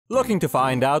Looking to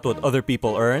find out what other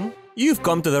people earn? You've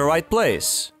come to the right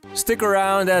place. Stick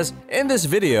around as, in this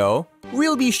video,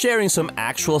 we'll be sharing some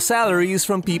actual salaries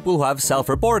from people who have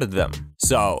self-reported them.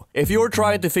 So, if you're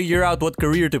trying to figure out what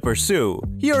career to pursue,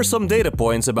 here are some data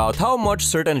points about how much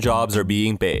certain jobs are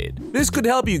being paid. This could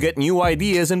help you get new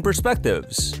ideas and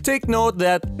perspectives. Take note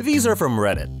that these are from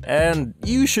Reddit, and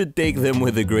you should take them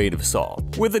with a grain of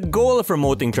salt. With the goal of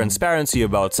promoting transparency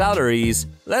about salaries,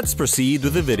 let's proceed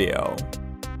with the video.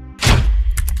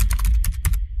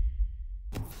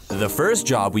 The first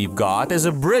job we've got is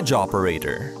a bridge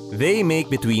operator. They make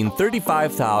between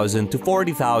 $35,000 to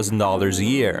 $40,000 a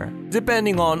year,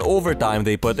 depending on overtime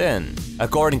they put in.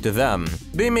 According to them,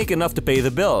 they make enough to pay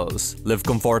the bills, live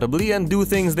comfortably, and do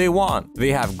things they want.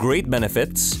 They have great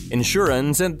benefits,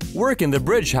 insurance, and work in the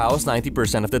bridge house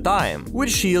 90% of the time,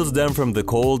 which shields them from the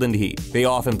cold and heat. They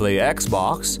often play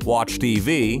Xbox, watch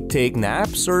TV, take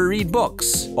naps, or read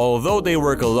books. Although they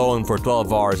work alone for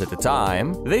 12 hours at a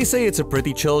time, they say it's a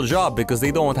pretty chill job because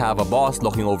they don't have a boss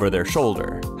looking over their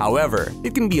shoulder. However,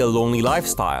 it can be a lonely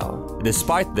lifestyle.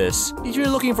 Despite this, if you're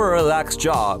looking for a relaxed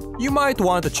job, you might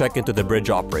want to check into the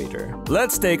bridge operator.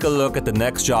 Let's take a look at the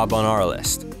next job on our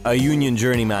list. A union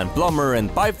journeyman plumber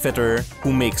and pipe fitter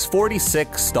who makes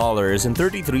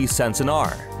 $46.33 an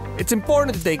hour. It's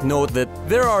important to take note that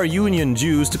there are union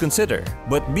dues to consider,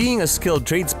 but being a skilled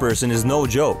tradesperson is no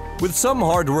joke. With some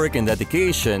hard work and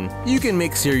dedication, you can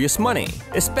make serious money,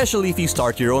 especially if you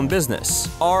start your own business.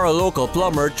 Our local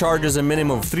plumber charges a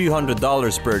minimum of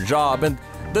 $300 per job and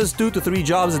does 2 to 3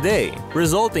 jobs a day,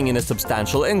 resulting in a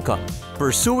substantial income.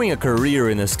 Pursuing a career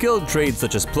in a skilled trade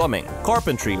such as plumbing,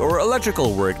 carpentry, or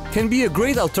electrical work can be a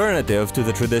great alternative to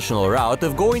the traditional route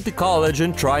of going to college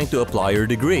and trying to apply your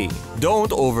degree.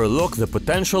 Don't overlook the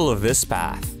potential of this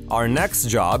path. Our next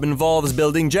job involves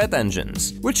building jet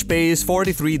engines, which pays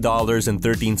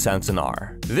 $43.13 an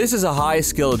hour. This is a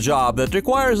high-skilled job that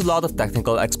requires a lot of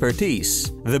technical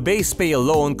expertise. The base pay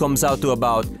alone comes out to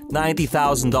about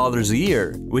 $90,000 a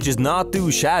year, which is not too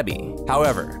shabby.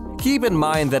 However, keep in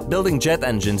mind that building jet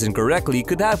engines incorrectly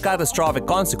could have catastrophic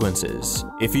consequences.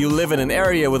 If you live in an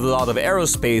area with a lot of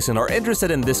aerospace and are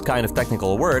interested in this kind of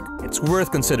technical work, it's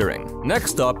worth considering.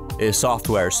 Next up is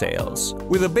software sales,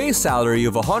 with a base salary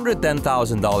of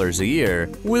 $110,000 a year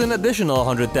with an additional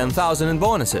 $110,000 in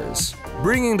bonuses,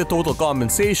 bringing the total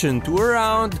compensation to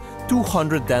around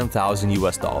 $210,000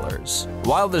 US.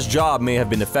 While this job may have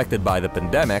been affected by the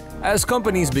pandemic, as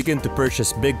companies begin to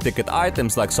purchase big-ticket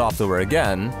items like software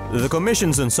again, the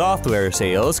commissions on software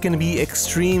sales can be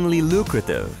extremely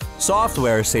lucrative.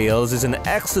 Software sales is an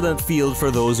excellent field for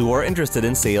those who are interested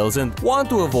in sales and want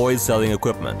to avoid selling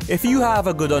equipment. If you have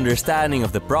a good understanding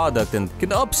of the product and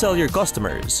can upsell your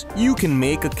customers, you can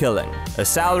make a killing. A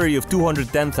salary of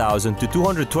 $210,000 to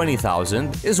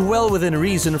 $220,000 is well within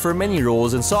reason for many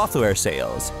roles in software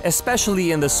sales,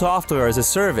 especially in the software as a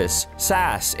service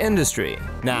 (SaaS) industry.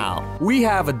 Now, we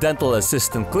have a dental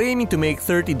assistant claiming to make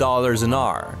 $30 an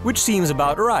hour, which seems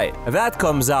about right. That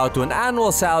comes out to an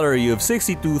annual salary of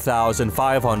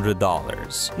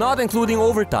 $62,500, not including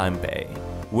overtime pay.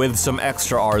 With some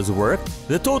extra hours worked,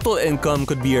 the total income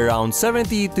could be around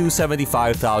 $70,000 to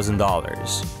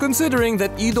 $75,000. Considering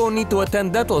that you don't need to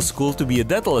attend dental school to be a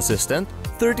dental assistant,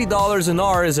 $30 an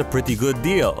hour is a pretty good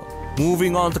deal.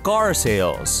 Moving on to car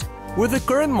sales. With the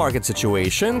current market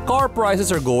situation, car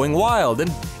prices are going wild and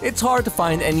it's hard to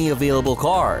find any available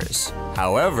cars.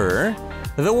 However,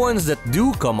 the ones that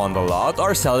do come on the lot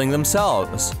are selling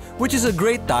themselves, which is a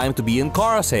great time to be in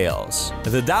car sales.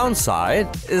 The downside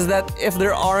is that if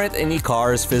there aren't any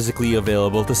cars physically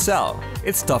available to sell,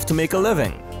 it's tough to make a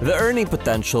living. The earning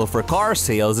potential for car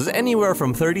sales is anywhere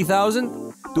from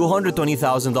 $30,000 to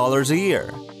 $120,000 a year,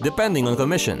 depending on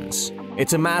commissions.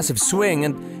 It's a massive swing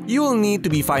and you'll need to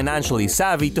be financially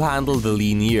savvy to handle the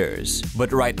lean years.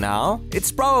 But right now,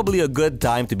 it's probably a good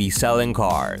time to be selling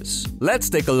cars. Let's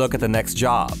take a look at the next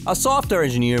job. A software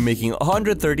engineer making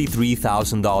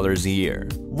 $133,000 a year,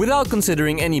 without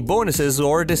considering any bonuses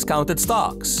or discounted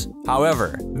stocks.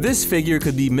 However, this figure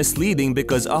could be misleading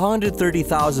because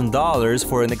 $130,000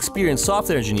 for an experienced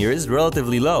software engineer is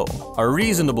relatively low. A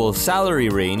reasonable salary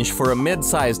range for a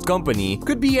mid-sized company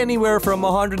could be anywhere from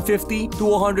 $150,000 to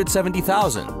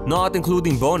 $170,000, not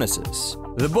including bonuses.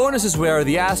 The bonus is where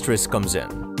the asterisk comes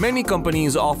in. Many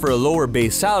companies offer a lower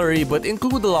base salary but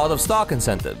include a lot of stock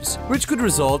incentives, which could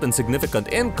result in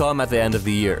significant income at the end of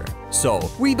the year. So,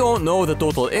 we don't know the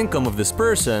total income of this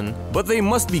person, but they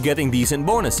must be getting decent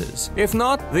bonuses. If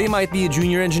not, they might be a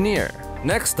junior engineer.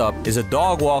 Next up is a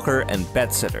dog walker and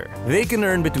pet sitter. They can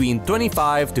earn between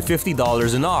 $25 to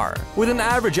 $50 an hour, with an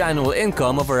average annual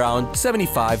income of around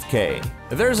 $75K.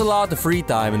 There's a lot of free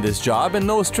time in this job and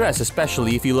no stress,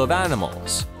 especially if you love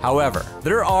animals. However,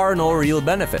 there are no real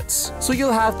benefits, so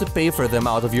you'll have to pay for them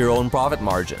out of your own profit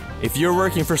margin. If you're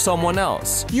working for someone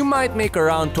else, you might make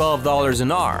around $12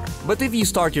 an hour, but if you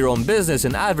start your own business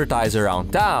and advertise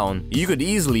around town, you could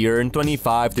easily earn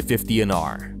 $25 to $50 an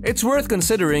hour. It's worth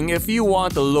considering if you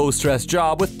want a low-stress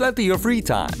job with plenty of free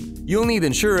time. You'll need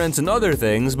insurance and other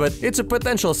things, but it's a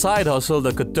potential side hustle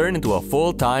that could turn into a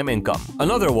full-time income.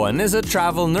 Another one is a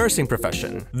travel nursing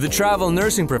profession. The travel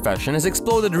nursing profession has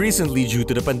exploded recently due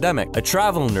to the pandemic. A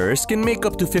travel nurse can make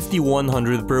up to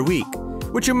 $5,100 per week,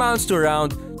 which amounts to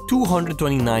around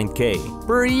 $229K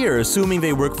per year, assuming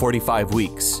they work 45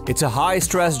 weeks. It's a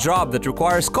high-stress job that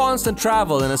requires constant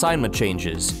travel and assignment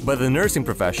changes, but the nursing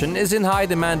profession is in high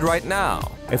demand right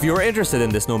now. If you're interested in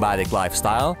this nomadic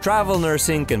lifestyle, travel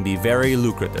nursing can be very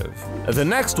lucrative. The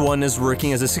next one is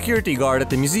working as a security guard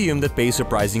at a museum that pays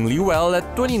surprisingly well at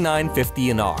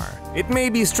 $29.50 an hour. It may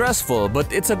be stressful, but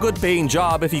it's a good paying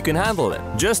job if you can handle it.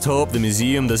 Just hope the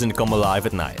museum doesn't come alive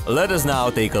at night. Let us now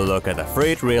take a look at a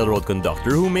freight railroad conductor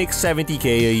who makes $70K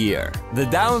a year. The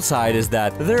downside is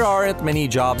that there aren't many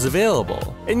jobs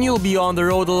available, and you'll be on the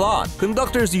road a lot.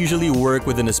 Conductors usually work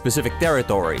within a specific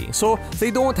territory, so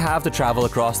they don't have to travel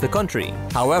across the country.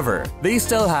 However, they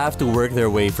still have to work their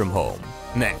way from home.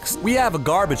 Next, we have a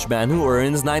garbage man who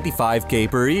earns $95K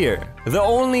per year. The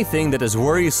only thing that is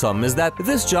worrisome is that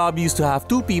this job used to have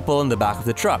 2 people in the back of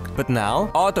the truck, but now,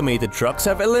 automated trucks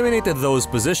have eliminated those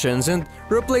positions and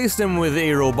replaced them with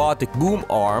a robotic boom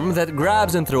arm that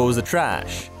grabs and throws the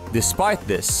trash. Despite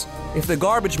this, if the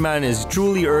garbage man is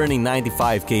truly earning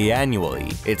 $95K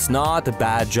annually, it's not a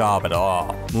bad job at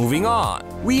all. Moving on,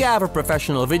 we have a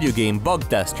professional video game bug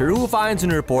tester who finds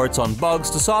and reports on bugs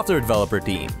to software developer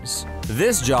teams.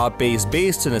 This job pays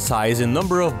based on the size and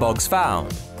number of bugs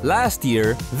found. Last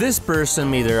year, this person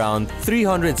made around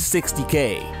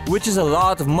 $360K, which is a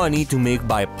lot of money to make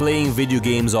by playing video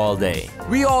games all day.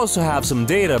 We also have some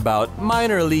data about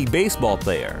minor league baseball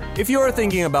player. If you're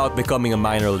thinking about becoming a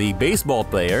minor league baseball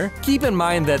player, keep in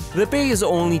mind that the pay is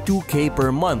only $2K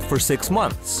per month for 6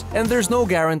 months, and there's no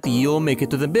guarantee you'll make it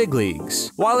to the big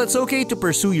leagues. While it's okay to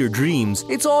pursue your dreams,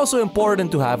 it's also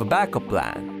important to have a backup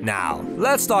plan. Now,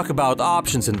 let's talk about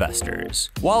options investors.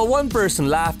 While one person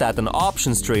laughed at an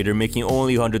options trader making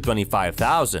only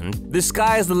 $125,000, the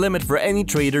sky's the limit for any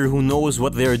trader who knows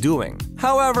what they're doing.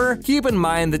 However, keep in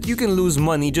mind that you can lose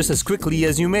money just as quickly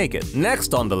as you make it.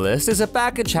 Next on the list is a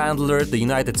package handler at the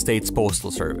United States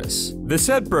Postal Service. The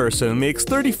said person makes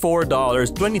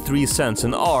 $34.23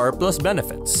 an hour plus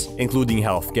benefits, including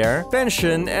healthcare,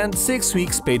 pension, and 6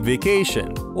 weeks paid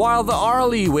vacation. While the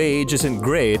hourly wage isn't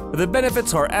great, the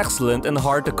benefits are excellent and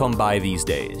hard to come by these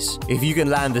days. If you can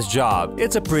land this job,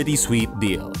 it's a pretty sweet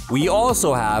deal. We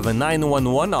also have a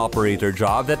 911 operator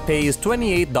job that pays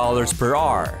 $28 per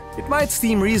hour. It might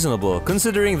seem reasonable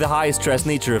considering the high-stress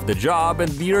nature of the job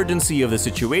and the urgency of the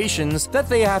situations that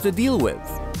they have to deal with.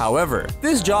 However,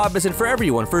 this job isn't for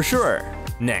everyone for sure.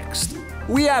 Next,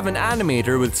 we have an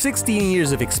animator with 16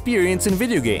 years of experience in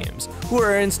video games who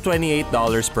earns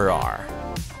 $28 per hour.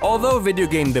 Although video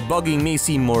game debugging may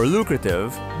seem more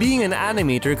lucrative, being an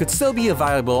animator could still be a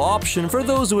viable option for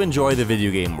those who enjoy the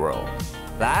video game world.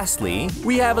 Lastly,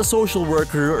 we have a social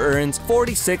worker who earns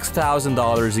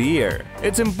 $46,000 a year.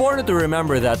 It's important to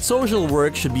remember that social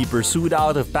work should be pursued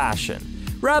out of passion,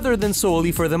 rather than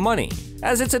solely for the money,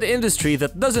 as it's an industry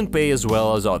that doesn't pay as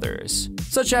well as others,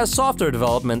 such as software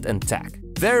development and tech.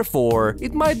 Therefore,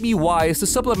 it might be wise to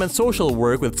supplement social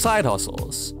work with side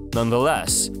hustles.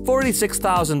 Nonetheless,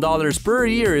 $46,000 per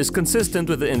year is consistent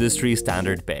with the industry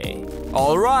standard pay.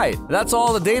 Alright, that's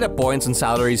all the data points and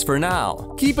salaries for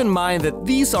now. Keep in mind that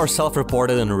these are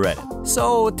self-reported on Reddit,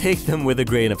 so take them with a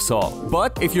grain of salt.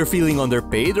 But if you're feeling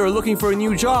underpaid or looking for a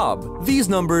new job, these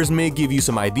numbers may give you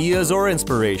some ideas or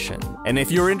inspiration. And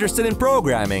if you're interested in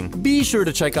programming, be sure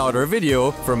to check out our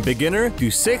video From Beginner to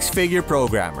 6-Figure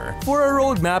Programmer for a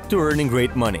roadmap to earning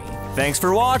great money. Thanks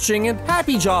for watching and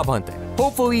happy job hunting!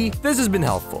 Hopefully, this has been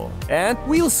helpful, and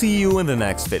we'll see you in the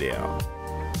next video.